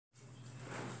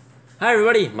Hi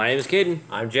everybody, my name is Caden.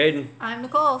 I'm Jaden. I'm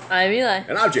Nicole. I'm Eli.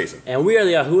 And I'm Jason. And we are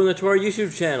the Yahoo and the Torah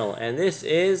YouTube channel. And this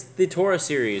is the Torah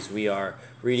series. We are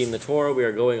reading the Torah, we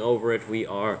are going over it, we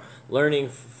are learning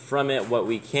from it what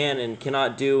we can and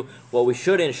cannot do, what we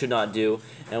should and should not do.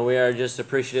 And we are just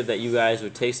appreciative that you guys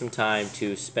would take some time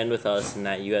to spend with us and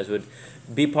that you guys would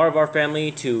be part of our family,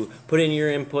 to put in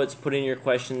your inputs, put in your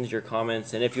questions, your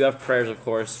comments. And if you have prayers, of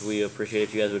course, we appreciate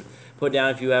if you guys would put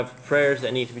down if you have prayers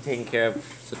that need to be taken care of.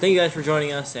 So thank you guys for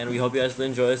joining us, and we hope you guys will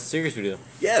enjoy this series we do.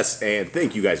 Yes, and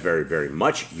thank you guys very, very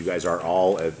much. You guys are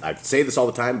all, I say this all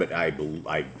the time, but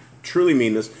I truly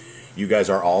mean this. You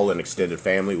guys are all an extended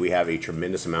family. We have a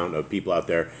tremendous amount of people out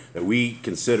there that we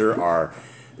consider are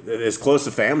as close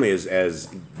to family as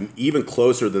even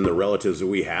closer than the relatives that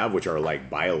we have, which are like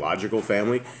biological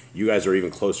family. You guys are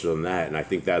even closer than that, and I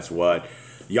think that's what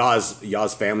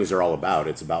Yah's families are all about.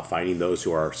 It's about finding those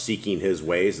who are seeking His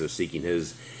ways, they're seeking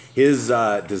His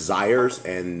desires,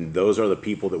 and those are the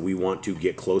people that we want to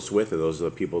get close with, and those are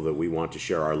the people that we want to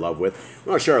share our love with.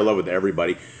 We want to share our love with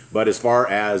everybody, but as far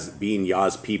as being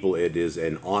Yah's people, it is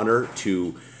an honor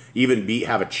to even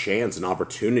have a chance, an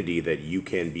opportunity that you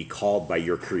can be called by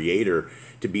your Creator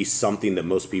to be something that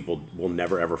most people will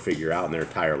never ever figure out in their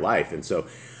entire life. And so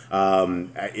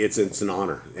it's an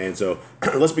honor. And so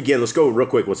let's begin. Let's go real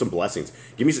quick with some blessings.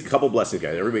 Give me a couple blessings,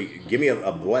 guys. Everybody, give me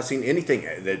a blessing, anything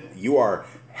that you are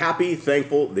happy,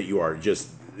 thankful, that you are just,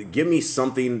 give me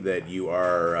something that you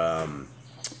are,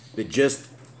 that just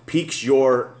piques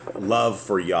your love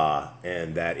for Yah,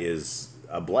 and that is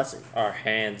a blessing. Our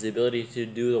hands, the ability to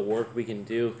do the work we can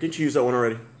do. Didn't you use that one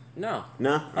already? No.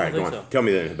 No? All right, go on. So. Tell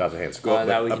me then about the hands. Go up,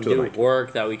 that we up can to the do mic.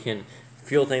 work, that we can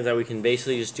feel things, that we can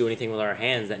basically just do anything with our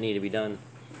hands that need to be done.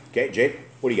 Okay, Jake,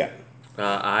 what do you got?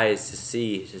 Eyes to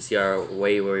see our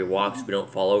way where we walk so we don't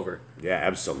fall over. Yeah,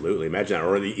 absolutely. Imagine that,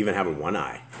 or even having one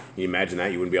eye. Can you imagine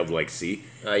that? You wouldn't be able to like see.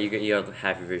 You have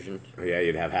half your vision. Yeah,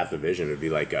 you'd have half the vision. It'd be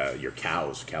like your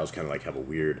cows. Cows kind of like have a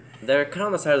weird. They're kind of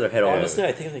on the side of their head. Honestly,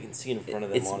 I think they can see in front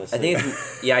of them. Honestly, I think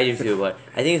it's, yeah, I do too. But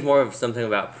I think it's more of something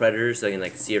about predators, so they can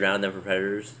like see around them for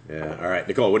predators. Yeah. All right,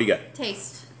 Nicole, what do you got?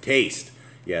 Taste. Taste.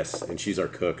 Yes, and she's our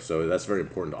cook, so that's very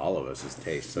important to all of us is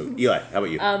taste. So Eli, how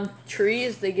about you?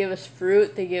 Trees, they give us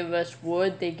fruit, they give us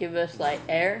wood, they give us like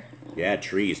air. Yeah,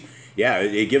 trees. Yeah,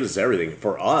 it gives us everything.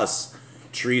 For us,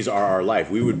 trees are our life.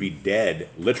 We would be dead,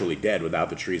 literally dead, without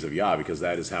the trees of Yah, because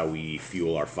that is how we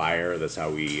fuel our fire. That's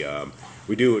how we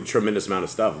do a tremendous amount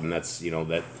of stuff, and that's, you know,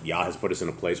 that Yah has put us in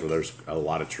a place where there's a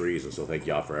lot of trees, and so thank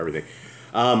Yah for everything.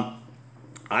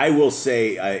 I will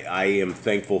say I am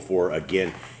thankful for,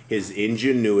 again, His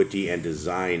ingenuity and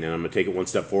design, and I'm going to take it one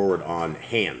step forward on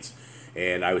hands.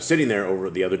 And I was sitting there over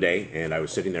the other day, and I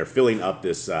was sitting there filling up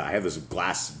this, I have this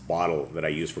glass bottle that I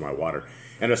use for my water,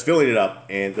 and I was filling it up,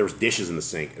 and there was dishes in the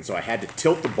sink, and so I had to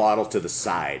tilt the bottle to the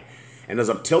side. And as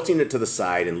I'm tilting it to the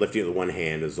side and lifting it with one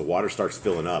hand, as the water starts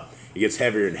filling up, it gets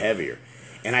heavier and heavier.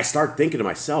 And I start thinking to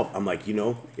myself, I'm like, you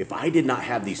know, if I did not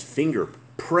have these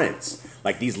fingerprints,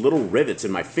 like these little rivets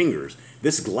in my fingers,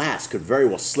 this glass could very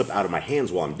well slip out of my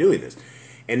hands while I'm doing this.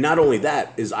 And not only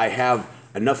that, is I have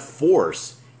enough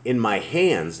force in my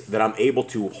hands that I'm able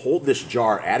to hold this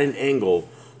jar at an angle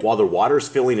while the water's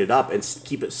filling it up and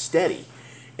keep it steady.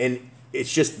 And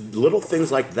it's just little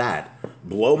things like that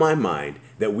blow my mind,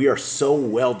 that we are so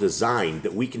well designed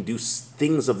that we can do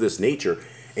things of this nature.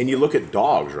 And you look at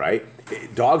dogs, right?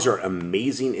 Dogs are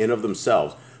amazing in of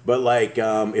themselves. But like,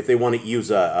 if they want to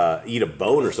use eat a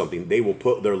bone or something, they will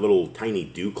put their little tiny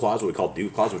dew claws, what we call dew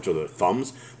claws, which are the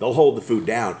thumbs. They'll hold the food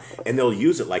down, and they'll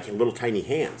use it like little tiny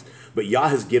hands. But Yah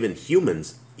has given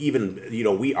humans, even, you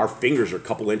know, our fingers are a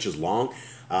couple inches long.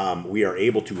 We are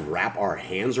able to wrap our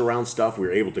hands around stuff. We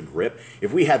are able to grip.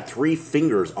 If we had 3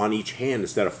 fingers on each hand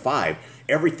instead of 5,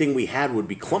 everything we had would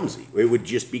be clumsy. It would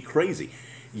just be crazy.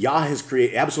 Yah has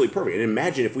created absolutely perfect. And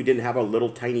imagine if we didn't have a little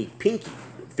tiny pinky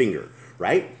finger,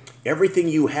 right? Everything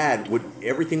you had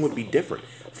everything would be different.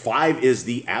 5 is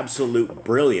the absolute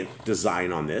brilliant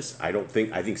design on this. I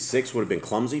think 6 would have been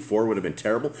clumsy, 4 would have been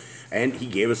terrible, and He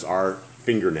gave us our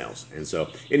fingernails. And so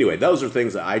anyway, those are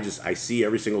things that I see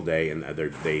every single day, and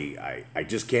I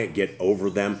just can't get over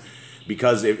them,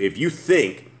 because if you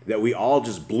think that we all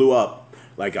just blew up,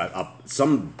 like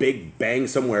some big bang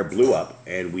somewhere blew up,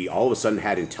 and we all of a sudden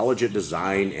had intelligent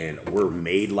design, and we're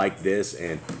made like this,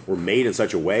 and we're made in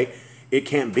such a way, it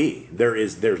can't be.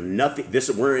 There's nothing.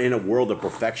 We're in a world of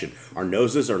perfection. Our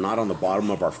noses are not on the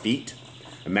bottom of our feet.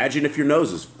 Imagine if your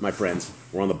noses, my friends,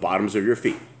 were on the bottoms of your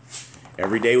feet.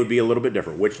 Every day would be a little bit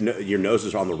different. Your nose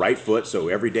is on the right foot, so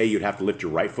every day you'd have to lift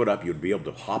your right foot up. You'd be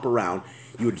able to hop around.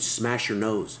 You would smash your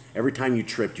nose. Every time you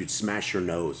tripped, you'd smash your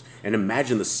nose. And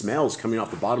imagine the smells coming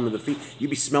off the bottom of the feet. You'd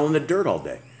be smelling the dirt all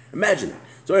day. Imagine that.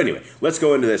 So anyway, let's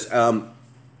go into this.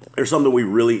 There's something we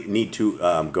really need to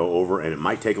go over, and it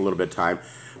might take a little bit of time.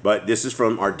 But this is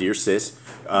from our dear sis,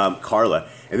 Carla.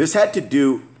 And this had to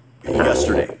do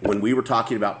yesterday when we were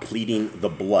talking about pleading the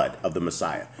blood of the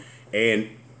Messiah. And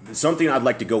something I'd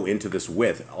like to go into this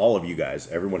with all of you guys,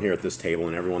 everyone here at this table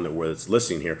and everyone that's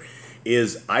listening here,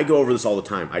 is I go over this all the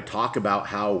time. I talk about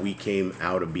how we came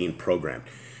out of being programmed.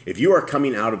 If you are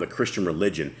coming out of the Christian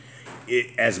religion,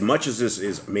 as much as this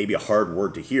is maybe a hard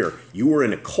word to hear, you were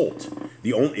in a cult.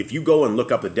 If you go and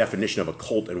look up the definition of a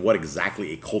cult and what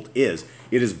exactly a cult is,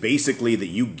 it is basically that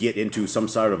you get into some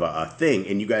sort of a thing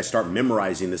and you guys start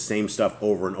memorizing the same stuff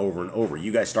over and over and over.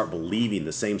 You guys start believing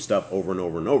the same stuff over and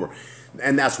over and over.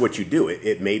 And that's what you do.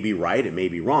 It may be right, it may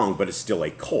be wrong, but it's still a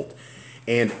cult.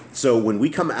 And so when we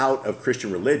come out of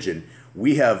Christian religion,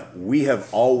 we have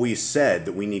always said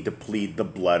that we need to plead the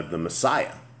blood of the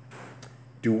Messiah.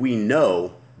 Do we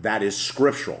know that is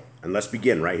scriptural? And let's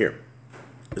begin right here.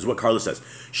 This is what Carla says.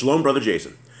 Shalom, Brother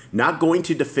Jason. Not going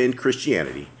to defend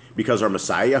Christianity because our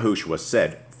Messiah YHWH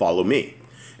said, follow me.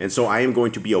 And so I am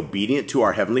going to be obedient to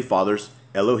our Heavenly Father's,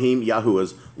 Elohim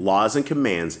Yahuwah's laws and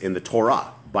commands in the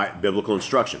Torah, by biblical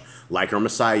instruction, like our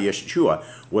Messiah Yeshua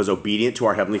was obedient to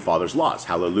our Heavenly Father's laws.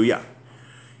 Hallelujah.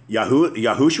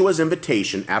 Yahushua's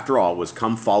invitation, after all, was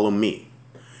come follow me.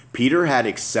 Peter had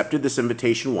accepted this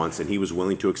invitation once, and he was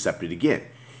willing to accept it again,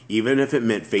 even if it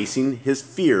meant facing his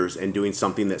fears and doing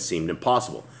something that seemed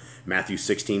impossible. Matthew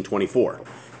 16:24.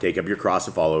 Take up your cross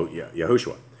and follow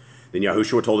Yahushua. Then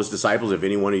Yahushua told his disciples, if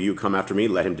any one of you come after me,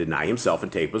 let him deny himself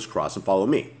and take up his cross and follow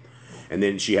me. And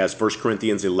then she has 1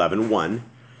 Corinthians 11:1.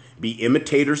 Be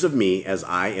imitators of me as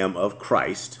I am of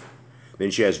Christ.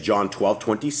 Then she has John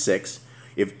 12:26.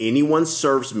 If anyone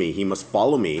serves me, he must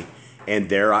follow me, and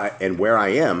where I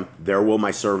am, there will my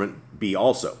servant be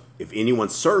also. If anyone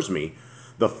serves me,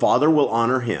 the Father will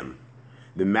honor him.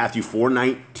 Then Matthew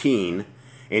 4:19,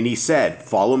 and he said,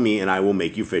 follow me, and I will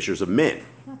make you fishers of men.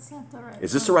 That's not the right one.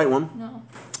 Is this the right one? No.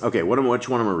 Okay, which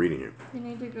one am I reading here? You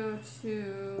need to go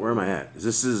to... Where am I at?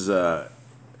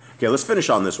 Okay, let's finish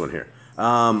on this one here.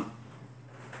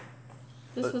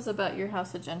 This was about your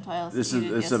house of Gentiles. This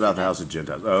is about the house of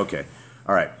Gentiles. Oh, okay.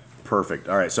 All right. Perfect.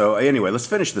 All right. So anyway, let's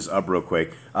finish this up real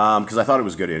quick because I thought it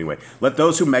was good anyway. Let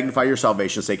those who magnify your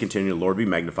salvation say continue, Lord be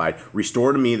magnified.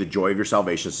 Restore to me the joy of your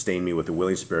salvation. Sustain me with a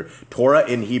willing spirit. Torah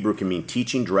in Hebrew can mean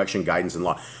teaching, direction, guidance, and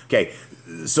law. Okay.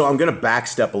 So I'm going to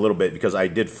backstep a little bit because I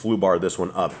did flu bar this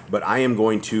one up, but I am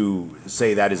going to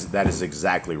say that is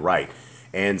exactly right.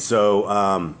 And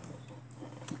so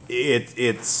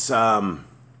it's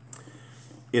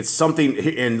something,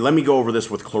 and let me go over this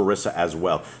with Clarissa as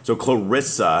well. So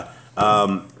Clarissa,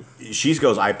 she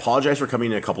goes, I apologize for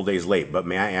coming in a couple days late, but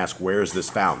may I ask, where is this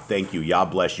found? Thank you. Yah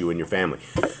bless you and your family.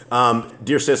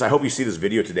 Dear sis, I hope you see this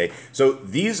video today. So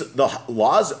the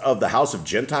laws of the house of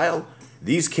Gentile,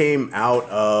 these came out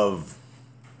of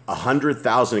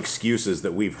 100,000 excuses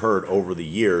that we've heard over the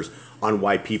years on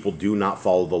why people do not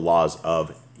follow the laws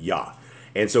of Yah.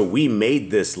 And so we made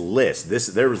this list.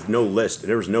 There was no list.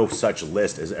 There was no such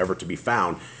list as ever to be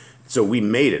found. So we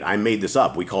made it. I made this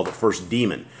up. We called it First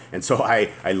Demon. And so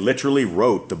I literally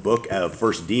wrote the book of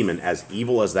First Demon, as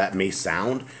evil as that may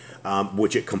sound,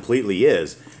 which it completely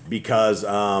is, because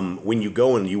when you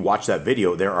go and you watch that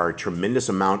video, there are a tremendous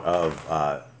amount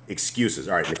of excuses.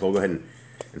 All right, Nicole, go ahead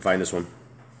and find this one.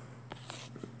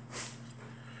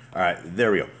 All right,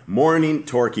 there we go. Morning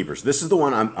Torah Keepers. This is the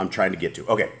one I'm trying to get to.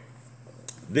 Okay.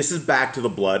 This is back to the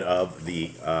blood of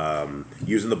the,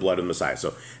 using the blood of the Messiah.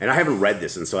 So, and I haven't read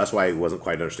this, and so that's why I wasn't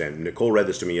quite understanding. Nicole read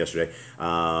this to me yesterday,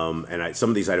 and some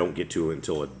of these I don't get to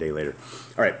until a day later.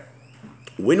 All right.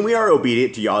 When we are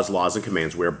obedient to Yah's laws and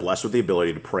commands, we are blessed with the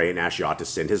ability to pray and ask Yah to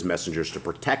send his messengers to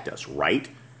protect us, right?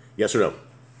 Yes or no?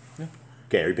 Yeah.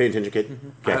 Okay, are you paying attention, Kate?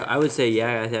 Mm-hmm. Okay. I would say,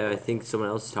 yeah. I think someone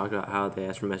else talked about how they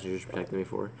asked for messengers to protect them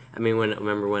before. I mean,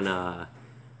 remember when...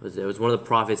 It was one of the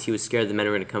prophets. He was scared the men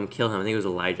were going to come kill him. I think it was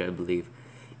Elijah, I believe.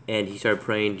 And he started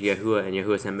praying to Yahuwah, and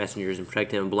Yahuwah sent messengers and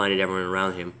protected him and blinded everyone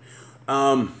around him.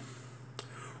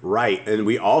 Right. And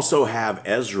we also have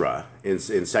Ezra in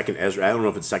Second Ezra. I don't know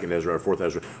if it's Second Ezra or Fourth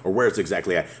Ezra or where it's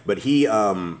exactly at. But he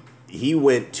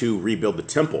went to rebuild the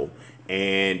temple,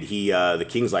 and the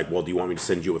king's like, well, do you want me to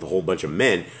send you with a whole bunch of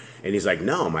men? And he's like,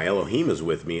 no, my Elohim is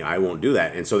with me. I won't do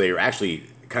that. And so they were actually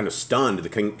kind of stunned. The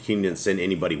king didn't send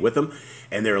anybody with them,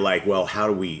 and they're like, well, how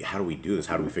do we do this?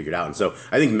 How do we figure it out? And so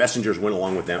I think messengers went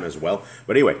along with them as well.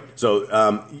 But anyway,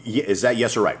 so is that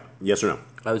yes or right? Yes or no?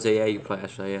 I would say yeah. You can probably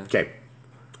ask that. Yeah. Okay.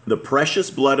 The precious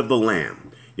blood of the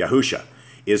Lamb, Yahusha,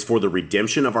 is for the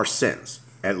redemption of our sins.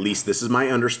 At least this is my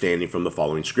understanding from the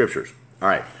following scriptures. All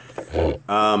right.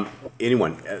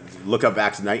 Anyone, look up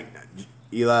Acts 9.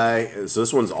 Eli, so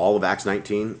this one's all of Acts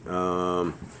 19.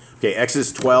 Okay,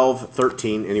 Exodus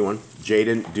 12:13. Anyone?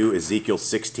 Jaden, do Ezekiel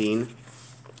 16,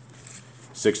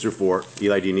 6 through 4.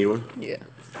 Eli, do you need one? Yeah.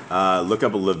 Look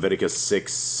up Leviticus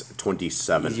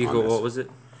 6:27. Ezekiel, what was it?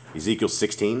 Ezekiel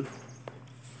 16.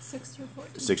 6 through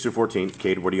 14. 6 through 14.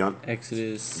 Kate, what are you on?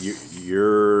 Exodus.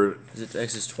 You're Is it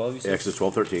Exodus 12? You said? Exodus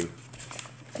 12:13.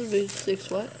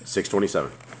 6 what? 6:27.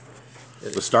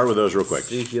 Let's start with those real quick.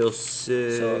 Ezekiel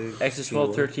 6. So Exodus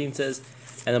 12:13 says,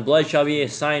 "And the blood shall be a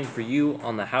sign for you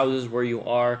on the houses where you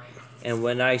are, and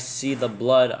when I see the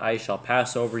blood, I shall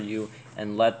pass over you,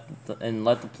 and let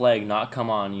the plague not come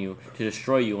on you to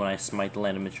destroy you when I smite the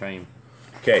land of Mitzrayim."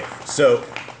 Okay, so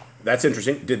that's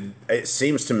interesting. It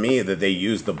seems to me that they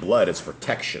use the blood as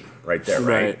protection right there,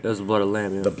 right? That was the blood of the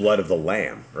lamb. Yeah. The blood of the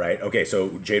lamb, right? Okay,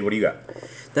 so Jade, what do you got?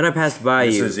 Then I passed by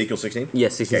This you. is Ezekiel 16?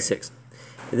 Yes, 66.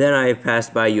 Then I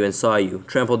passed by you and saw you,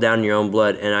 trampled down in your own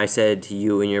blood, and I said to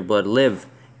you, in your blood live.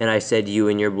 And I said to you,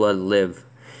 in your blood live.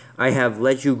 I have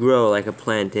let you grow like a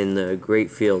plant in the great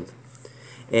field,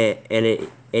 and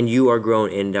you are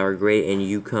grown and are great, and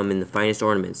you come in the finest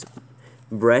ornaments.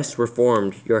 Breasts were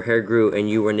formed, your hair grew, and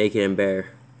you were naked and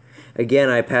bare. Again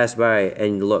I passed by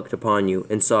and looked upon you,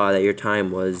 and saw that your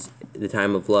time was the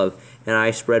time of love. And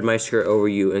I spread my skirt over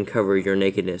you and covered your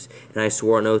nakedness. And I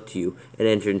swore an oath to you and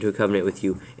entered into a covenant with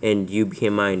you. And you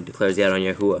became mine, declares Yadon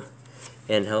Yahuwah.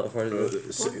 And how far is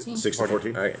it? 6 to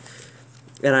 14. All right.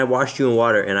 And I washed you in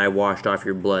water, and I washed off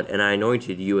your blood, and I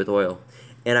anointed you with oil.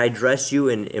 And I dressed you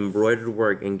in embroidered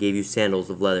work and gave you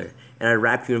sandals of leather. And I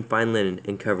wrapped you in fine linen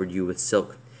and covered you with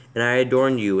silk. And I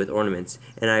adorned you with ornaments.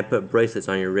 And I put bracelets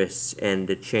on your wrists and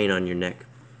a chain on your neck.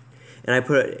 And I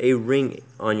put a ring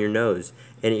on your nose,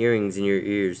 and earrings in your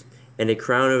ears, and a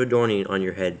crown of adorning on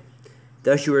your head.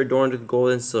 Thus you were adorned with gold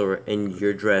and silver, and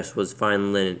your dress was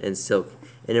fine linen and silk,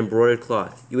 and embroidered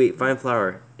cloth. You ate fine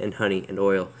flour, and honey, and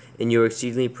oil, and you were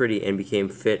exceedingly pretty, and became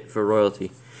fit for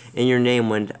royalty. And your name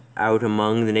went out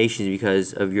among the nations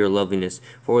because of your loveliness,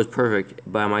 for it was perfect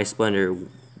by my splendor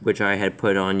which I had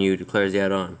put on you, declares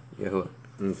Yadon Yahuwah.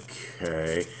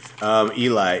 Okay.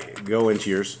 Eli, go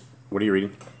into yours. What are you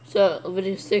reading? So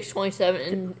Leviticus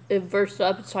 6:27, and in verse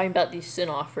up, it's talking about the sin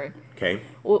offering. Okay.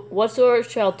 Whatsoever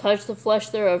shall touch the flesh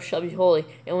thereof shall be holy,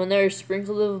 and when there is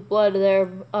sprinkled of blood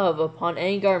thereof upon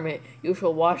any garment, you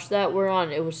shall wash that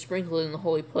whereon it was sprinkled in the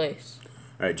holy place.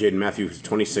 All right, Jaden, Matthew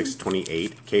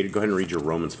 26:28. Kate, go ahead and read your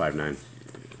Romans 5:9.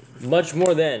 Much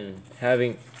more then,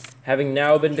 having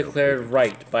now been declared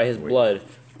right by his blood,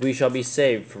 we shall be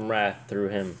saved from wrath through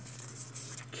him.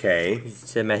 Okay. You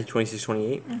said Matthew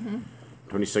 26:28?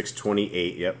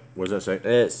 26:28. Yep. What does that say?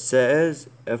 It says,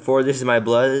 "For this is my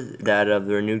blood, that of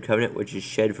the renewed covenant, which is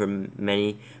shed for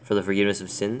many for the forgiveness of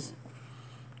sins."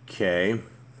 Okay.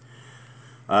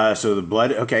 So the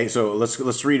blood. Okay. So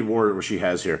let's read more what she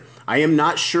has here. I am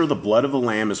not sure the blood of the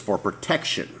lamb is for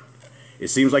protection. It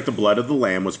seems like the blood of the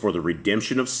lamb was for the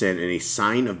redemption of sin and a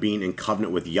sign of being in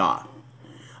covenant with Yah.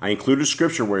 I included a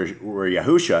scripture where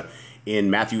Yahusha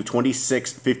in Matthew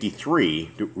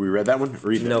 26:53. We read that one?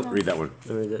 Read that one.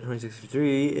 Let me read that.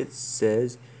 26:53. It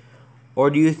says, "Or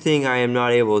do you think I am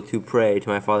not able to pray to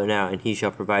my Father now, and he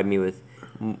shall provide me with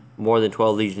more than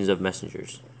 12 legions of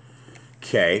messengers?"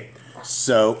 Okay.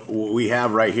 So what we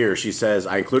have right here, she says,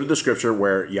 I included the scripture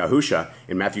where Yahusha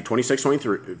in Matthew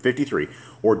 26:53,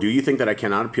 or do you think that I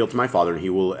cannot appeal to my Father and he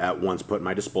will at once put at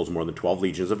my disposal more than 12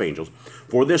 legions of angels?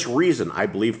 For this reason, I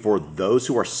believe for those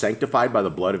who are sanctified by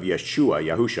the blood of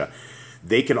Yahusha,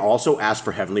 they can also ask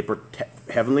for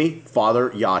Heavenly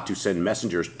Father Yah to send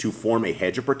messengers to form a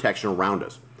hedge of protection around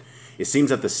us. It seems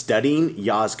that the studying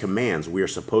Yah's commands, we are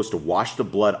supposed to wash the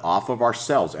blood off of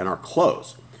ourselves and our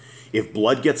clothes. If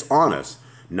blood gets on us,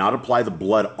 not apply the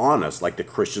blood on us like the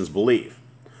Christians believe.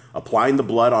 Applying the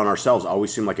blood on ourselves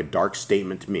always seemed like a dark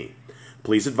statement to me.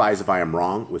 Please advise if I am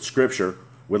wrong with Scripture.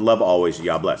 With love always,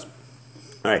 Yah bless.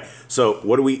 All right, so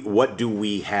what do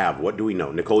we have? What do we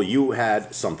know? Nicole, you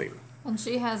had something. And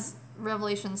she has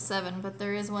Revelation 7, but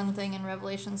there is one thing in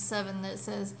Revelation 7 that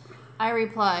says, I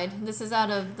replied, this is out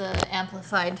of the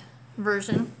Amplified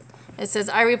version. It says,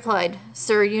 I replied,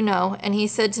 Sir, you know, and he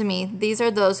said to me, these are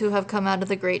those who have come out of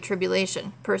the great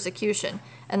tribulation, persecution,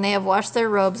 and they have washed their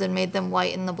robes and made them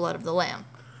white in the blood of the Lamb.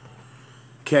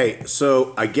 Okay,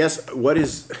 so I guess what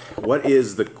is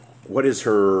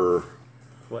her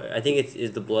Well, I think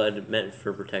is the blood meant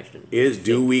for protection.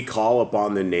 do we call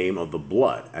upon the name of the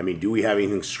blood? I mean, do we have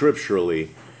anything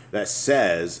scripturally that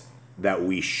says that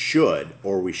we should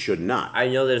or we should not? I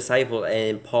know the disciple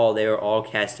and Paul, they were all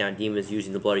casting out demons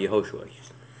using the blood of YHWH.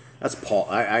 That's Paul.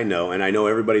 I know, and I know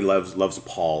everybody loves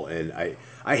Paul, and I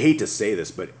hate to say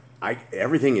this, but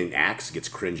everything in Acts gets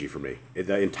cringy for me.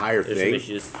 The entire There's thing. some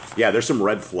issues. Yeah, there's some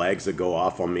red flags that go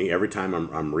off on me every time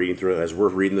I'm reading through it. As we're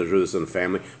reading through this in the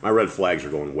family, my red flags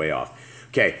are going way off.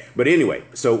 Okay, but anyway,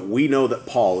 so we know that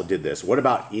Paul did this. What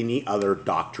about any other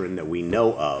doctrine that we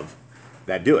know of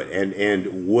that do it?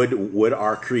 And would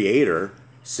our Creator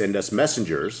send us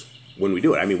messengers when we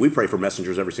do it? I mean, we pray for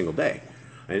messengers every single day.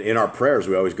 And in our prayers,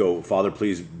 we always go, Father,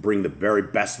 please bring the very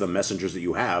best of the messengers that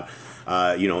you have.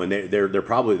 And they're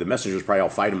probably, the messengers probably all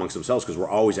fight amongst themselves because we're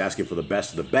always asking for the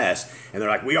best of the best. And they're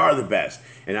like, we are the best.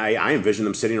 And I envision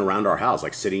them sitting around our house,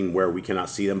 like sitting where we cannot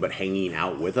see them, but hanging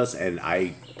out with us. And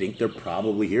I think they're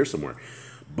probably here somewhere.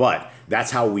 But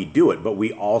that's how we do it. But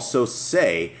we also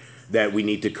say that we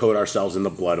need to coat ourselves in the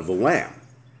blood of the Lamb.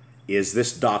 Is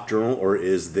this doctrinal or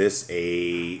is this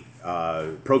a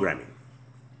programming?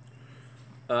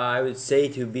 I would say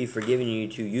to be forgiven, you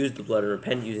to use the blood and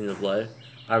repent using the blood.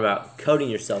 Are about coating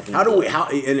yourself in How do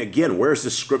blood. we? And again, where's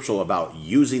the scriptural about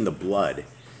using the blood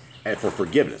and for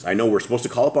forgiveness? I know we're supposed to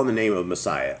call upon the name of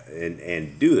Messiah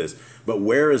and do this, but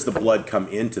where does the blood come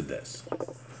into this?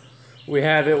 We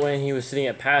have it when he was sitting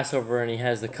at Passover and he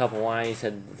has the cup of wine. He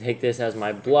said, "Take this as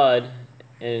my blood,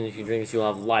 and if you drink this,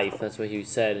 you'll have life." That's what he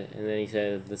said. And then he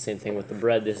said the same thing with the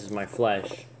bread. "This is my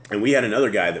flesh." And we had another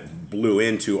guy that blew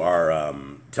into our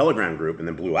Telegram group and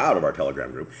then blew out of our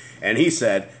Telegram group. And he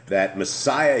said that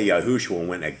Messiah Yahushua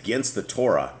went against the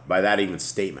Torah by that even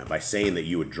statement, by saying that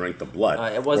you would drink the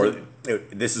blood. It wasn't.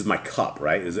 This is my cup,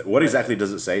 right? What exactly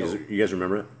does it say? You guys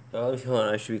remember it? Hold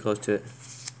on, I should be close to it.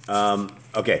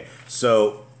 Okay,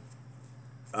 so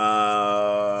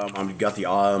I've got the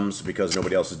ums because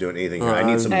nobody else is doing anything here. I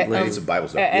need some Bible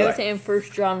stuff. I would say in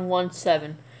 1 John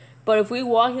 1:7. But if we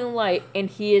walk in the light, and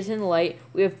he is in the light,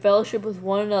 we have fellowship with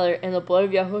one another, and the blood of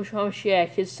Yahushua HaMashiach,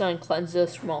 his son, cleanses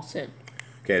us from all sin.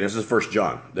 Okay, this is 1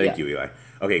 John. Thank you, Eli.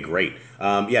 Okay, great.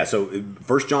 So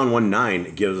 1 John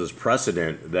 1:9 gives us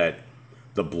precedent that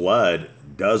the blood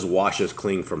does wash us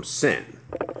clean from sin.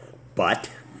 But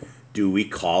do we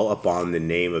call upon the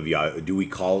name of Yah? Do we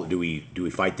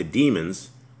fight the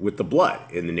demons with the blood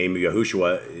in the name of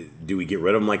Yahushua? Do we get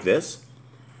rid of them like this?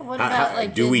 What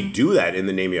about do we do that in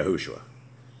the name of Yahushua?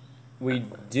 We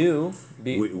do.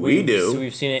 We do. So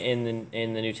we've seen it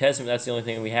in the New Testament. That's the only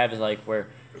thing we have is like where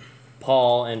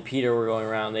Paul and Peter were going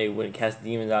around. They wouldn't cast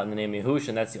demons out in the name of Yahushua,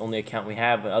 and that's the only account we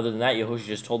have. But other than that, Yahushua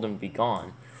just told them to be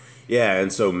gone. Yeah,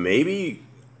 and so maybe.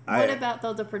 What about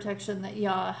though the protection that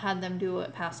Yah had them do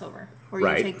at Passover, where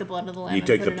Right. you take the blood of the lamb, You and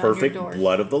take put the it on your perfect doors,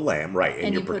 blood of the lamb, right,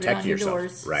 and you're you put it on protecting your yourself,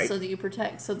 doors, right? so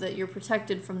that you're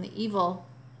protected from the evil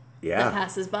that Yeah,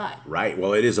 passes by. right.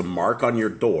 Well, it is a mark on your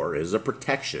door. It is a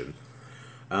protection.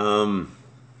 I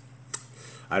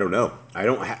don't know. I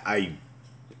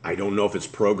don't know if it's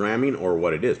programming or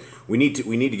what it is. We need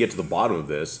to get to the bottom of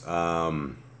this,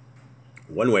 one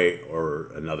way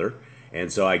or another.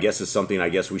 And so I guess it's something I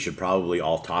guess we should probably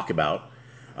all talk about.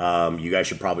 You guys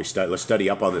should probably let's study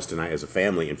up on this tonight as a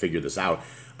family and figure this out.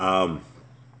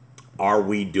 Are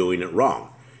we doing it wrong?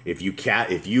 If you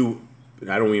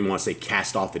I don't even want to say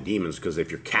cast off the demons, because if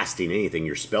you're casting anything,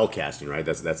 you're spell casting, right?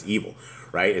 That's evil,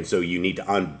 right? And so you need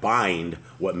to unbind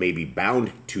what may be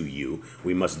bound to you.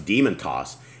 We must demon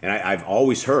toss, and I've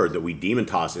always heard that we demon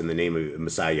toss in the name of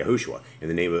Messiah Yahushua, in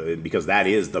the name of, because that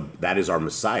is our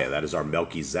Messiah, that is our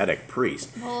Melchizedek priest.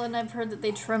 Well, and I've heard that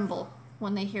they tremble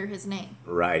when they hear his name.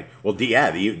 Right. Well, the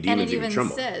demons And it even even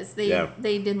tremble. says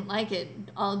they didn't like it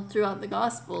all throughout the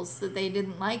Gospels, that they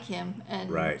didn't like him, and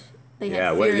Right. they had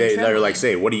Yeah, fear and they're trembling. like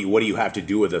saying, "What do you have to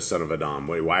do with us, son of Adam?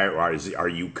 Why are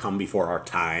you come before our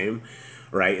time?"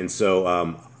 Right, and so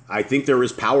I think there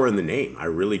is power in the name. I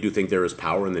really do think there is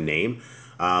power in the name.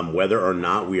 Whether or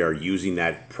not we are using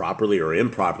that properly or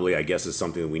improperly, I guess is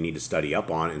something that we need to study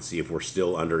up on and see if we're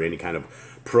still under any kind of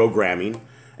programming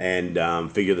and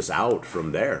figure this out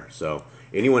from there. So,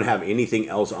 anyone have anything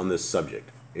else on this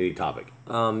subject? Any topic?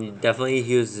 Definitely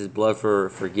he uses his blood for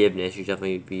forgiveness. You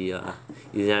definitely be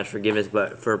using that as forgiveness,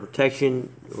 but for protection,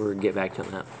 we'll get back to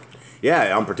that.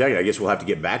 Yeah, I'm protected. I guess we'll have to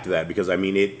get back to that because I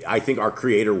think our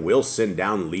Creator will send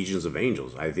down legions of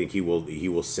angels. I think He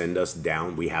will send us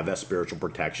down. We have that spiritual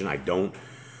protection. I don't.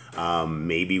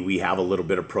 Maybe we have a little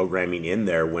bit of programming in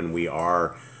there when we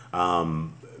are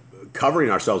covering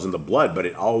ourselves in the blood, but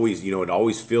it always, it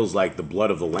always feels like the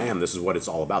blood of the Lamb. This is what it's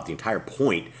all about. The entire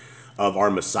point of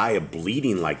our Messiah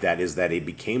bleeding like that is that he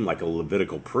became like a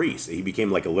Levitical priest. He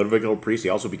became like a Levitical priest. He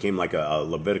also became like a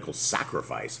Levitical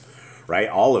sacrifice, right?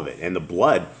 All of it. And the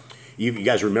blood, you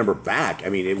guys remember back, I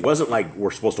mean, it wasn't like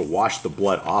we're supposed to wash the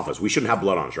blood off us. We shouldn't have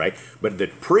blood on us, right? But the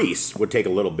priests would take a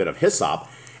little bit of hyssop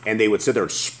and they would sit there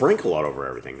and sprinkle it over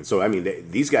everything. And so, I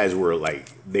mean, these guys were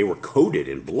like, they were coated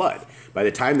in blood. By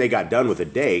the time they got done with the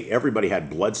day, everybody had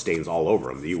blood stains all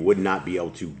over them. You would not be able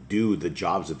to do the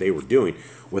jobs that they were doing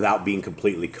without being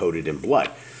completely coated in blood.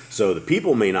 So the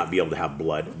people may not be able to have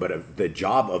blood, but the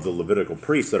job of the Levitical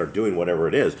priests that are doing whatever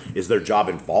it is their job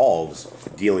involves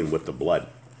dealing with the blood.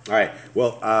 All right,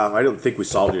 well, I don't think we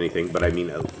solved anything, but I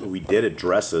mean, we did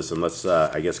address this, and let's,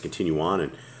 I guess, continue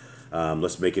on, and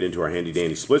let's make it into our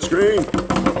handy-dandy split screen. If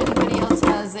anybody else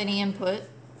has any input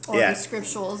or Yeah. the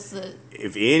scripturals that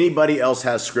If anybody else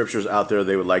has scriptures out there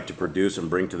they would like to produce and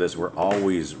bring to this, we're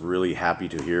always really happy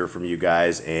to hear from you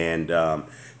guys, and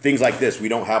things like this, we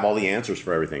don't have all the answers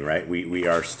for everything, right? We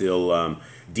are still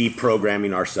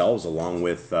deprogramming ourselves along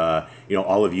with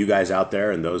all of you guys out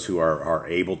there and those who are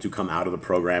able to come out of the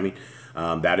programming.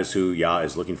 That is who Yah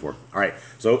is looking for. All right,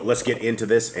 so let's get into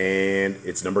this, and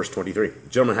it's Numbers 23.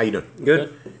 Gentlemen, how you doing?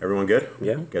 Good. Everyone good?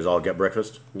 Yeah. You guys all get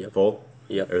breakfast? Yep. Full?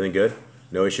 Yep. Everything good?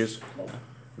 No issues?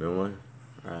 No one?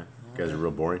 All right. You guys are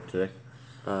real boring today?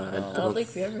 I don't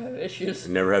think we ever have issues.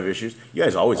 Never have issues? You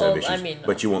guys always have Oh, issues, I mean,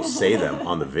 but you won't say them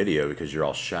on the video because you're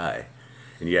all shy.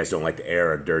 And you guys don't like to air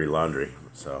our dirty laundry,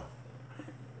 so...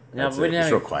 No, That's but we it. didn't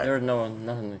It's have, real quiet. there was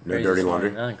nothing No crazy dirty this morning.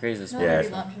 laundry? Nothing crazy this no morning. Yeah.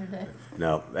 dirty laundry today.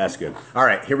 No, that's good. All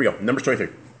right, here we go. Numbers 23.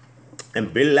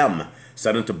 And Bilam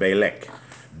said unto Balak,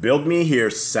 build me here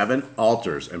 7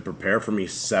 altars and prepare for me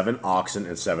 7 oxen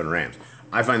and 7 rams.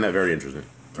 I find that very interesting.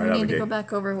 Do we need to go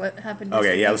back over what happened Okay,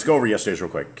 yesterday? yeah, let's go over yesterday's real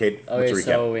quick. Kate, Okay, let's recap.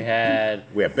 so We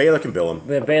have Balak and Bilam.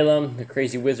 we have Balaam, the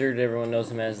crazy wizard. Everyone knows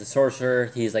him as the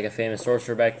sorcerer. He's like a famous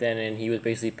sorcerer back then, and he was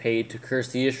basically paid to curse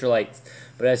the Israelites.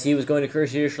 But as he was going to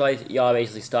curse the Israelites, Yah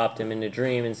basically stopped him in a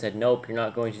dream and said, nope, you're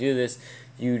not going to do this.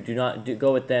 You do not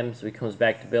go with them. So he comes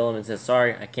back to Balaam and says,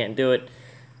 sorry, I can't do it.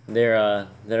 Their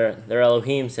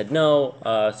Elohim said, no,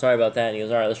 sorry about that. And he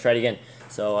goes, all right, let's try it again.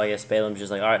 So I guess Balaam's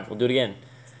just like, all right, we'll do it again.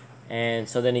 And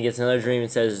so then he gets another dream and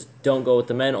says, don't go with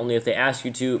the men, only if they ask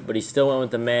you to. But he still went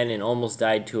with the men and almost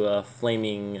died to a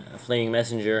flaming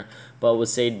messenger, but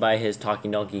was saved by his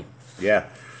talking donkey. Yeah,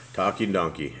 talking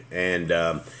donkey. And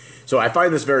so I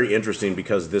find this very interesting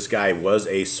because this guy was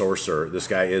a sorcerer. This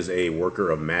guy is a worker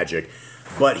of magic.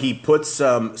 But he puts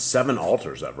 7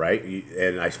 altars up, right?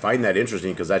 And I find that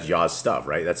interesting because that's Yah's stuff,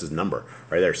 right? That's his number,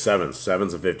 right there. 7s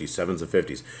and 50s, 7s and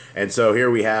 50s. And so here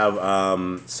we have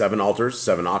 7 altars,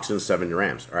 7 oxen, 7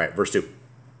 rams. All right, verse 2.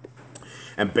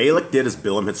 And Balak did as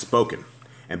Bilam had spoken.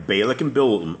 And Balak and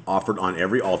Bilam offered on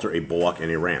every altar a bullock and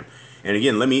a ram. And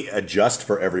again, let me adjust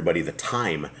for everybody the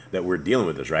time that we're dealing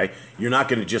with this, right? You're not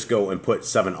going to just go and put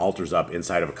 7 altars up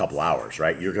inside of a couple hours,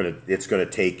 right? It's going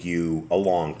to take you a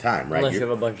long time, right? Unless you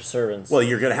have a bunch of servants. Well,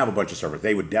 you're going to have a bunch of servants.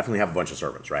 They would definitely have a bunch of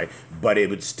servants, right? But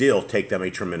it would still take them a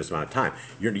tremendous amount of time.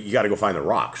 You got to go find the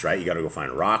rocks, right? You got to go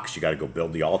find rocks. You got to go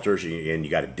build the altars, and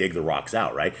you got to dig the rocks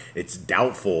out, right? It's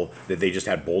doubtful that they just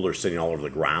had boulders sitting all over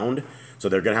the ground. So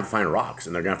they're going to have to find rocks,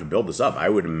 and they're going to have to build this up. I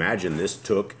would imagine this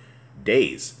took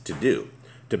days to do,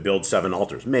 to build 7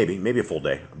 altars. Maybe a full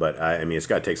day, but I mean, it's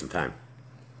got to take some time.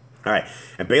 All right,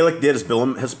 and Balak did as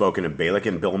Bilam has spoken, and Balak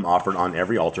and Bilam offered on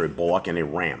every altar a bullock and a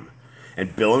ram.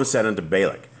 And Bilam said unto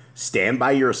Balak, stand by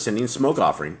your ascending smoke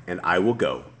offering, and I will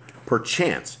go.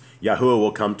 Perchance Yahuwah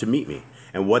will come to meet me,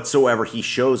 and whatsoever he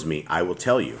shows me, I will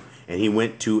tell you. And he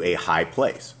went to a high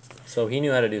place. So he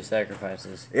knew how to do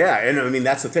sacrifices. Yeah, and I mean,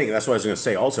 that's the thing. That's what I was going to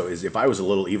say also, is if I was a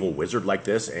little evil wizard like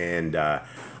this, and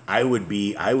I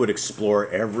would explore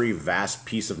every vast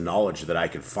piece of knowledge that I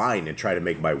could find and try to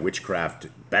make my witchcraft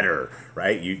better,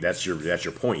 right? That's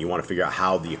your point. You want to figure out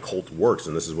how the occult works,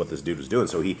 and this is what this dude was doing.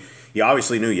 So he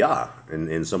obviously knew Yah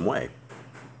in some way.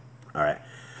 All right.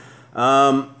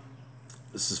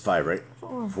 This is 5, right?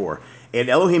 4. And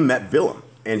Elohim met Bilam,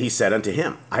 and he said unto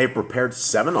him, I have prepared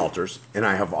 7 altars, and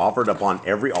I have offered upon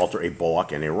every altar a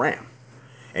bullock and a ram.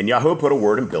 And Yahuwah put a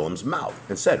word in Bilam's mouth,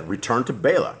 and said, return to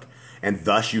Balak, and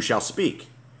thus you shall speak.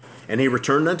 And he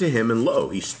returned unto him, and lo,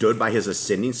 he stood by his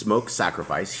ascending smoke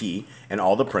sacrifice, he and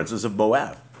all the princes of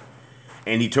Moab.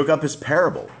 And he took up his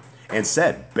parable, and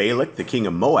said, Balak, the king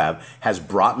of Moab, has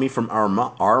brought me from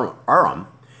Aram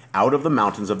out of the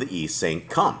mountains of the east, saying,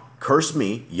 come, curse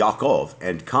me, Yaakov,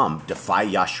 and come, defy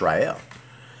Yashrael.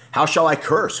 How shall I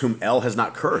curse whom El has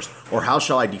not cursed? Or how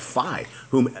shall I defy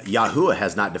whom Yahuwah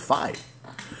has not defied?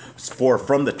 For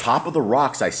from the top of the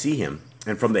rocks I see him,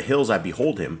 and from the hills I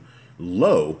behold him.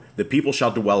 Lo, the people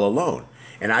shall dwell alone,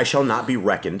 and I shall not be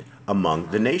reckoned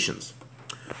among the nations.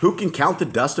 Who can count the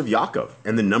dust of Yaakov,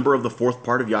 and the number of the fourth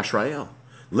part of Yashrael?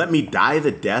 Let me die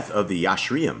the death of the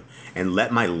Yashriim, and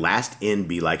let my last end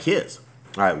be like his.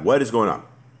 All right, what is going on?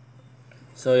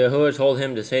 So Yahuwah told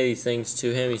him to say these things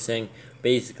to him. He's saying,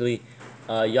 basically,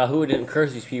 Yahuwah didn't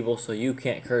curse these people, so you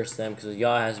can't curse them, because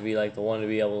Yah has to be like the one to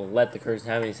be able to let the curse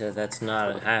happen. He says that's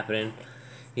not happening.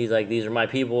 He's like, these are my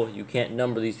people. You can't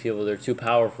number these people. They're too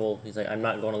powerful. He's like, I'm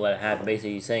not going to let it happen.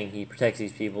 Basically, he's saying he protects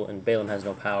these people, and Balaam has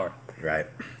no power. Right.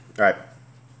 All right.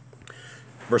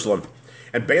 Verse 11.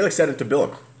 And Balak said unto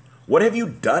Balaam, what have you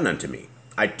done unto me?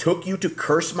 I took you to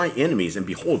curse my enemies, and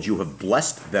behold, you have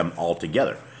blessed them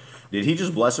altogether. Did he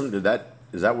just bless them?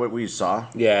 Is that what we saw?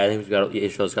 Yeah, I think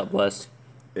Israel's got blessed.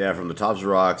 Yeah, from the tops of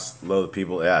rocks, low the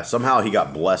people. Yeah, somehow he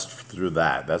got blessed through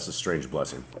that. That's a strange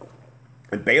blessing.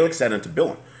 And Balak said unto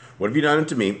Balaam, what have you done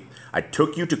unto me? I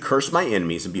took you to curse my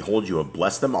enemies, and behold, you have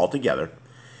blessed them altogether.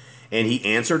 And he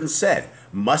answered and said,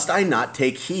 must I not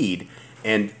take heed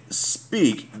and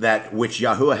speak that which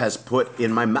Yahuwah has put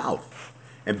in my mouth?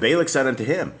 And Balak said unto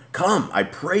him, come, I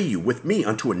pray you, with me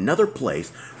unto another place,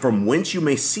 from whence you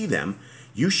may see them.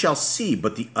 You shall see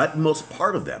but the utmost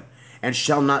part of them, and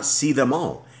shall not see them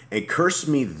all, and curse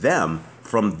me them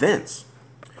from thence.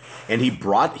 And he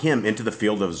brought him into the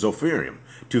field of Zophirim,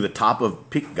 to the top of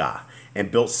Pikgah,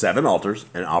 and built 7 altars,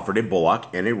 and offered a bullock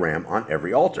and a ram on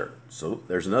every altar. So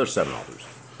there's another 7 altars.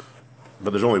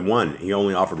 But there's only one. He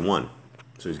only offered one.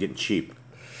 So he's getting cheap.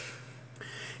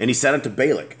 And he said unto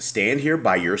Balak, stand here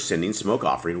by your sending smoke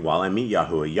offering, while I meet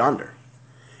Yahuwah yonder.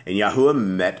 And Yahuwah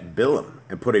met Balaam,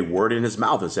 and put a word in his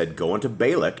mouth, and said, go unto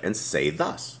Balak, and say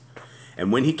thus.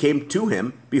 And when he came to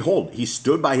him, behold, he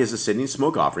stood by his ascending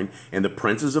smoke offering, and the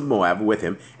princes of Moab with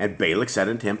him. And Balak said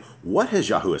unto him, what has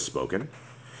Yahuwah spoken?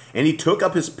 And he took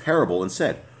up his parable, and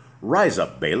said, rise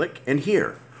up, Balak, and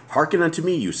hear. Hearken unto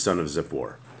me, you son of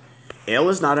Zippor. El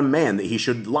is not a man that he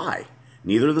should lie,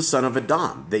 neither the son of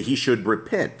Adam, that he should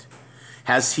repent.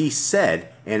 Has he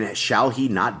said, and shall he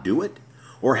not do it?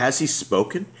 Or has he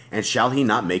spoken, and shall he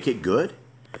not make it good?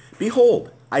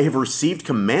 Behold, I have received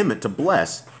commandment to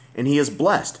bless, and he has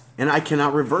blessed, and I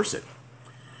cannot reverse it.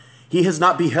 He has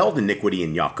not beheld iniquity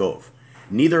in Yaakov,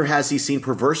 neither has he seen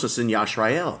perverseness in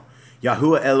Yashrael.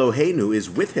 Yahuwah Eloheinu is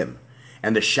with him,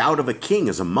 and the shout of a king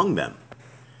is among them.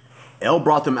 El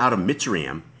brought them out of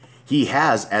Mitzrayim. He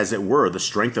has, as it were, the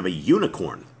strength of a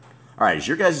unicorn. All right, is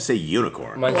your guys to say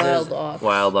unicorn? Mine Wild says, ox.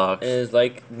 Wild ox. it is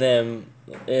like them,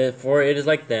 for it is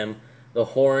like them, the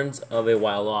horns of a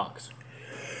wild ox.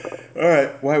 All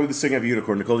right, why would this thing have a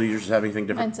unicorn? Nicole, do you just have anything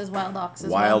different? Mine says wild ox as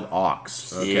Wild well.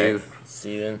 ox. Okay.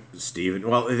 Steven. Stephen.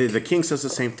 Well, the king says the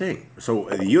same thing. So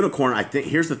the unicorn, I think,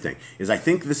 here's the thing, is I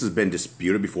think this has been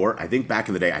disputed before. I think back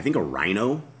in the day, I think a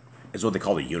rhino is what they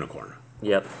called a unicorn.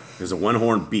 Yep. There's a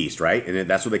one-horned beast, right? And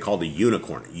that's what they call the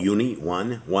unicorn.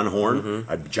 One horn,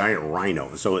 a giant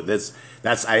rhino. So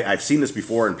I've seen this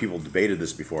before, and people debated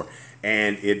this before.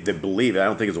 And they believe, I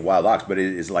don't think it's a wild ox, but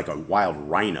it is like a wild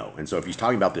rhino. And so if he's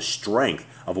talking about the strength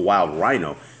of a wild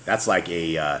rhino, that's like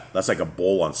a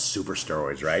bull on super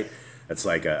steroids, right? That's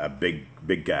like a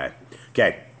big guy.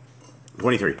 Okay,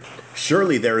 23.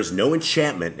 Surely there is no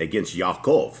enchantment against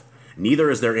Yaakov,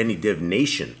 neither is there any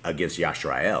divination against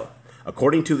Yashrael.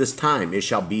 According to this time, it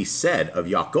shall be said of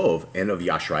Yaakov and of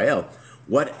Yashrael,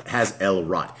 what has El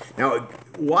wrought? Now,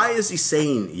 why is he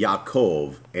saying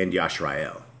Yaakov and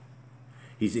Yashrael?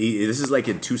 This is like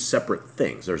in 2 separate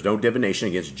things. There's no divination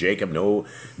against Jacob, no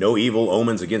evil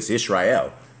omens against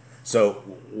Israel. So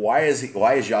why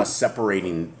is Yah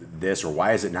separating this, or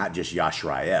why is it not just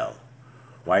Yashrael?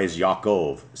 Why is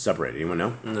Yaakov separated? Anyone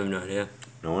know? I have no idea.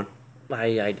 No one?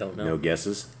 I don't know. No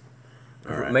guesses?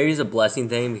 All right. Maybe it's a blessing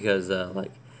thing because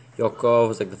like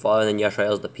Yaakov is like the father, and then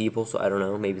Yashrael is the people. So I don't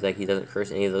know. Maybe like he doesn't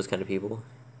curse any of those kind of people.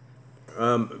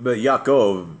 But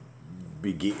Yaakov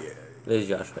It is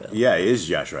Yashrael. Yeah, it is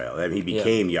Yashrael. I mean, he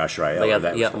became Yashrael.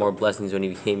 But he got more blessings when he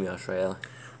became Yashrael.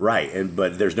 Right,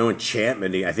 but there's no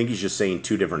enchantment. I think he's just saying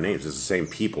 2 different names. It's the same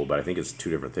people, but I think it's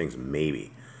 2 different things,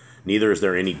 maybe. Neither is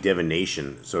there any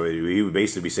divination. So he would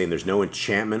basically be saying there's no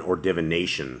enchantment or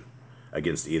divination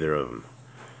against either of them.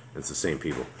 It's the same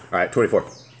people. All right, 24.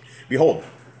 Behold,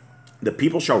 the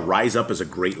people shall rise up as a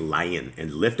great lion,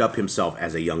 and lift up himself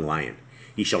as a young lion.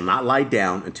 He shall not lie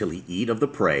down until he eat of the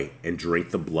prey and drink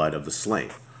the blood of the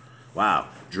slain. Wow.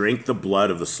 Drink the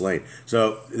blood of the slain.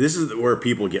 So this is where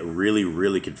people get really,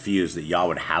 really confused that Yah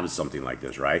would have something like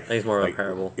this, right? I think it's more of a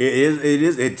parable. It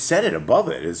is. It said it above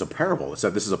it. It's a parable. It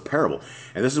said this is a parable.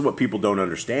 And this is what people don't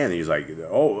understand. He's like,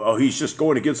 he's just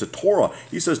going against the Torah.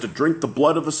 He says to drink the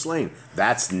blood of the slain.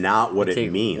 That's not what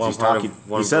it means. He's talking.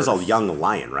 He says a young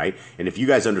lion, right? And if you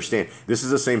guys understand, this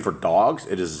is the same for dogs.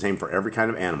 It is the same for every kind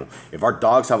of animal. If our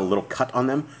dogs have a little cut on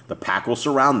them, the pack will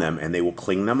surround them and they will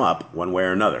cling them up one way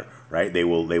or another. Right? They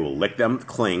will lick them,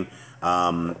 cling,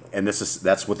 and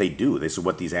that's what they do. This is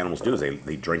what these animals do. Is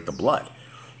they drink the blood.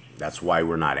 That's why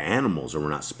we're not animals, or we're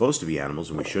not supposed to be animals,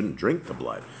 and we shouldn't drink the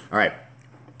blood. All right.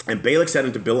 And Balak said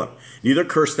unto Bilam, neither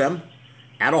curse them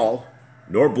at all,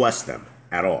 nor bless them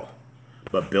at all.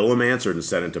 But Bilam answered and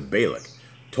said unto Balak,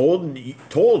 told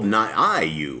not I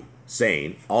you,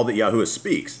 saying, all that Yahuwah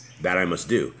speaks, that I must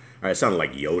do. All right, it sounded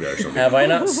like Yoda or something. Have I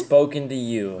not spoken to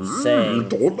you, saying...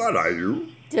 Told not I you.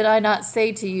 Did I not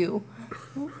say to you?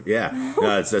 Yeah,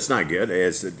 no, that's not good.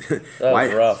 That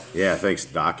was rough. Yeah, thanks,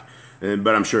 Doc.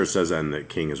 But I'm sure it says that in the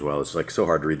King as well. It's like so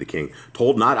hard to read the King.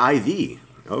 Told not I thee.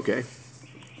 Okay.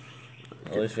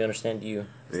 At least we understand you.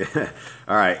 Yeah.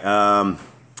 All right.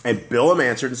 And Bilam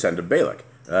answered and said to Balak,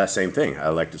 same thing. I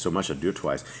liked it so much I'd do it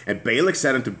twice. And Balak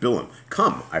said unto Bilam,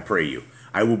 come, I pray you,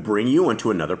 I will bring you unto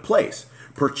another place.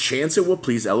 Perchance it will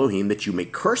please Elohim that you may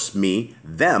curse me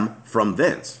them from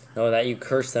thence. No, that you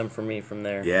curse them for me from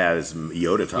there. Yeah, this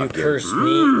Yoda talk. You curse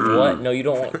me? What? No, you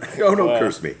don't. No, don't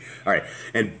curse me. All right.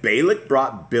 And Balak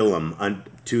brought Bilam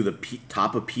unto the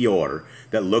top of Peor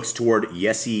that looks toward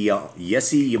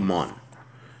Yesiyamon.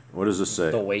 What does this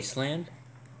say? The wasteland?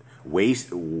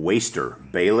 Waster.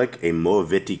 Balak, a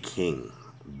Moabite king.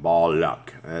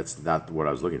 Balak. That's not what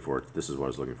I was looking for. This is what I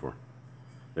was looking for.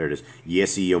 There it is.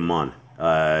 Yesiyamon.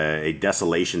 A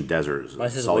desolation desert. Mine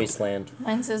says wasteland.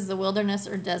 Mine says the wilderness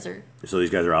or desert. So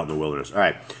these guys are out in the wilderness. All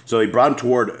right. So he brought him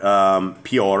toward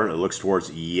Peor. It looks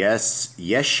towards Yeshiyaman.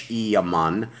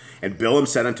 And Bilam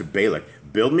said unto Balak,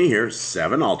 build me here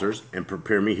 7 altars and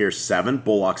prepare me here 7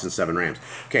 bullocks and 7 rams.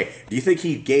 Okay. Do you think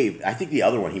he gave? I think the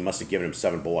other one he must have given him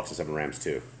 7 bullocks and 7 rams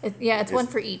too. It's one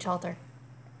for each altar.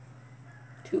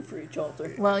 2 for each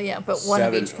altar. Well, yeah, but one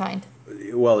of each kind.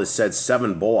 Well, it said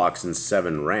 7 bullocks and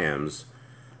 7 rams.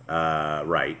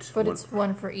 Right. But it's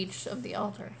one for each of the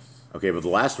altars. Okay, but the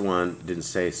last one didn't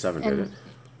say 7, did it?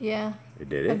 Yeah. It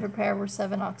did And it? prepare were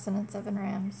 7 oxen and 7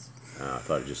 rams. I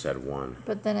thought it just said 1.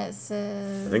 But then it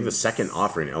says... I think the second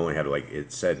offering only had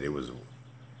it said it was...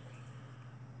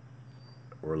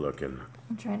 We're looking.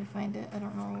 I'm trying to find it. I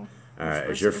don't know. All right,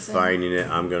 as you're finding it,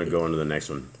 I'm going to go into the next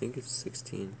one. I think it's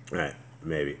 16. All right,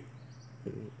 maybe.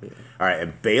 All right,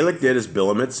 and Balak did as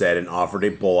Bilam had said and offered a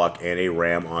bullock and a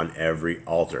ram on every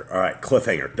altar. All right,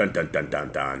 cliffhanger. Dun, dun, dun,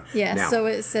 dun, dun. Yeah, now, so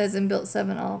it says and built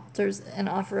 7 altars and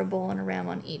offer a bull and a ram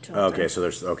on each altar. Okay, so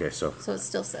there's so So it's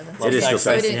still 7. It is still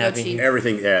So it 7. didn't go cheap.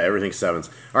 Everything's 7s.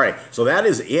 All right, so that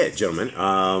is it, gentlemen.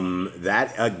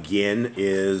 That again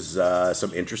is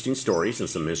some interesting stories and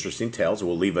some interesting tales.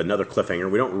 We'll leave another cliffhanger.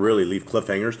 We don't really leave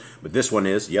cliffhangers, but this one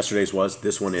is. Yesterday's was.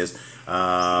 This one is.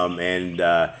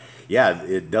 Yeah,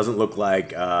 it doesn't look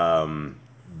like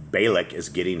Balak is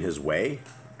getting his way,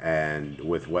 and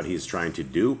with what he's trying to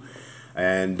do.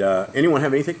 And anyone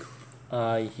have anything?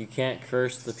 You can't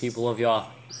curse the people of Yah.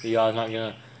 Yah's not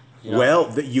gonna.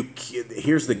 Well,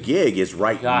 here's the gig is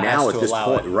right Yah now has at to this allow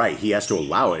point. it. Right, he has to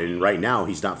allow it, and right now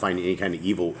he's not finding any kind of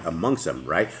evil amongst them.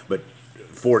 Right, but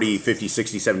 40, 50,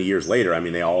 60, 70 years later, I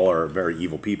mean, they all are very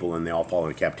evil people, and they all fall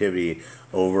into captivity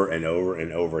over and over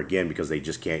and over again because they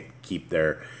just can't keep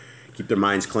their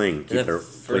minds clean, keep their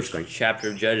First chapter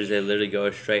of Judges, they literally go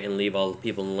straight and leave all the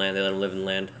people in the land. They let them live in the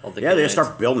land. All the Yeah, they Canaanites.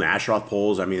 start building Asheroth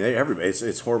poles. I mean,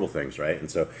 it's horrible things, right? And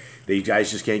so these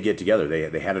guys just can't get together.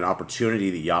 They had an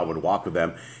opportunity that Yah would walk with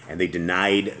them, and they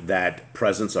denied that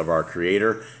presence of our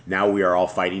Creator. Now we are all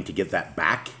fighting to get that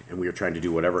back, and we are trying to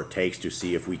do whatever it takes to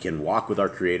see if we can walk with our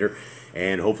Creator,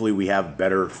 and hopefully we have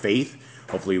better faith.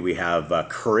 Hopefully we have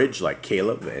courage like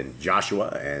Caleb and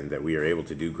Joshua, and that we are able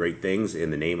to do great things in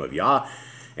the name of Yah.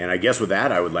 And I guess with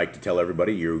that, I would like to tell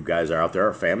everybody, you guys are out there,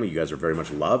 our family, you guys are very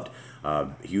much loved.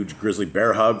 Huge grizzly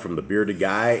bear hug from the bearded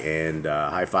guy, and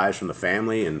high fives from the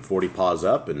family, and 40 paws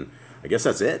up, and I guess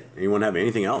that's it. Anyone have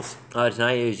anything else?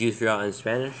 Tonight is Youth for Yah in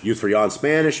Spanish. Youth for Yah in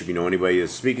Spanish. If you know anybody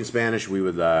that's speaking Spanish, we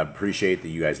would appreciate that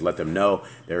you guys let them know.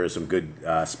 There are some good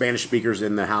Spanish speakers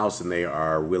in the house, and they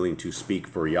are willing to speak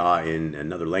for Yah in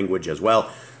another language as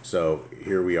well. So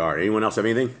here we are. Anyone else have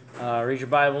anything? Read your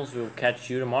Bibles. We'll catch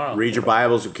you tomorrow. Read your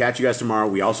Bibles. We'll catch you guys tomorrow.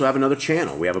 We also have another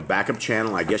channel. We have a backup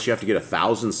channel. I guess you have to get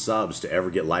 1,000 subs to ever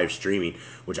get live streaming,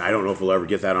 which I don't know if we'll ever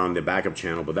get that on the backup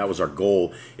channel, but that was our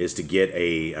goal, is to get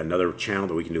another channel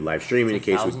that we can do live streaming in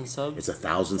case 1,000 subs? It's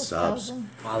 1,000 subs.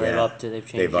 Wow, they've upped it. They've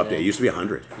changed They've upped it. It used to be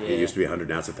 100. Yeah. It used to be 100.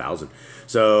 Now it's 1,000.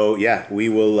 So yeah, we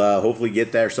will hopefully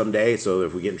get there someday. So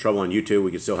if we get in trouble on YouTube,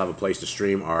 we can still have a place to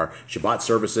stream our Shabbat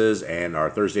services and our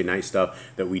Thursday night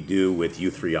stuff that we do with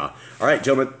Youth for Yah. All right,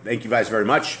 gentlemen, thank you guys very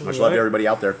much. Much love to everybody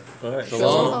out there. All right.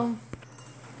 Shalom.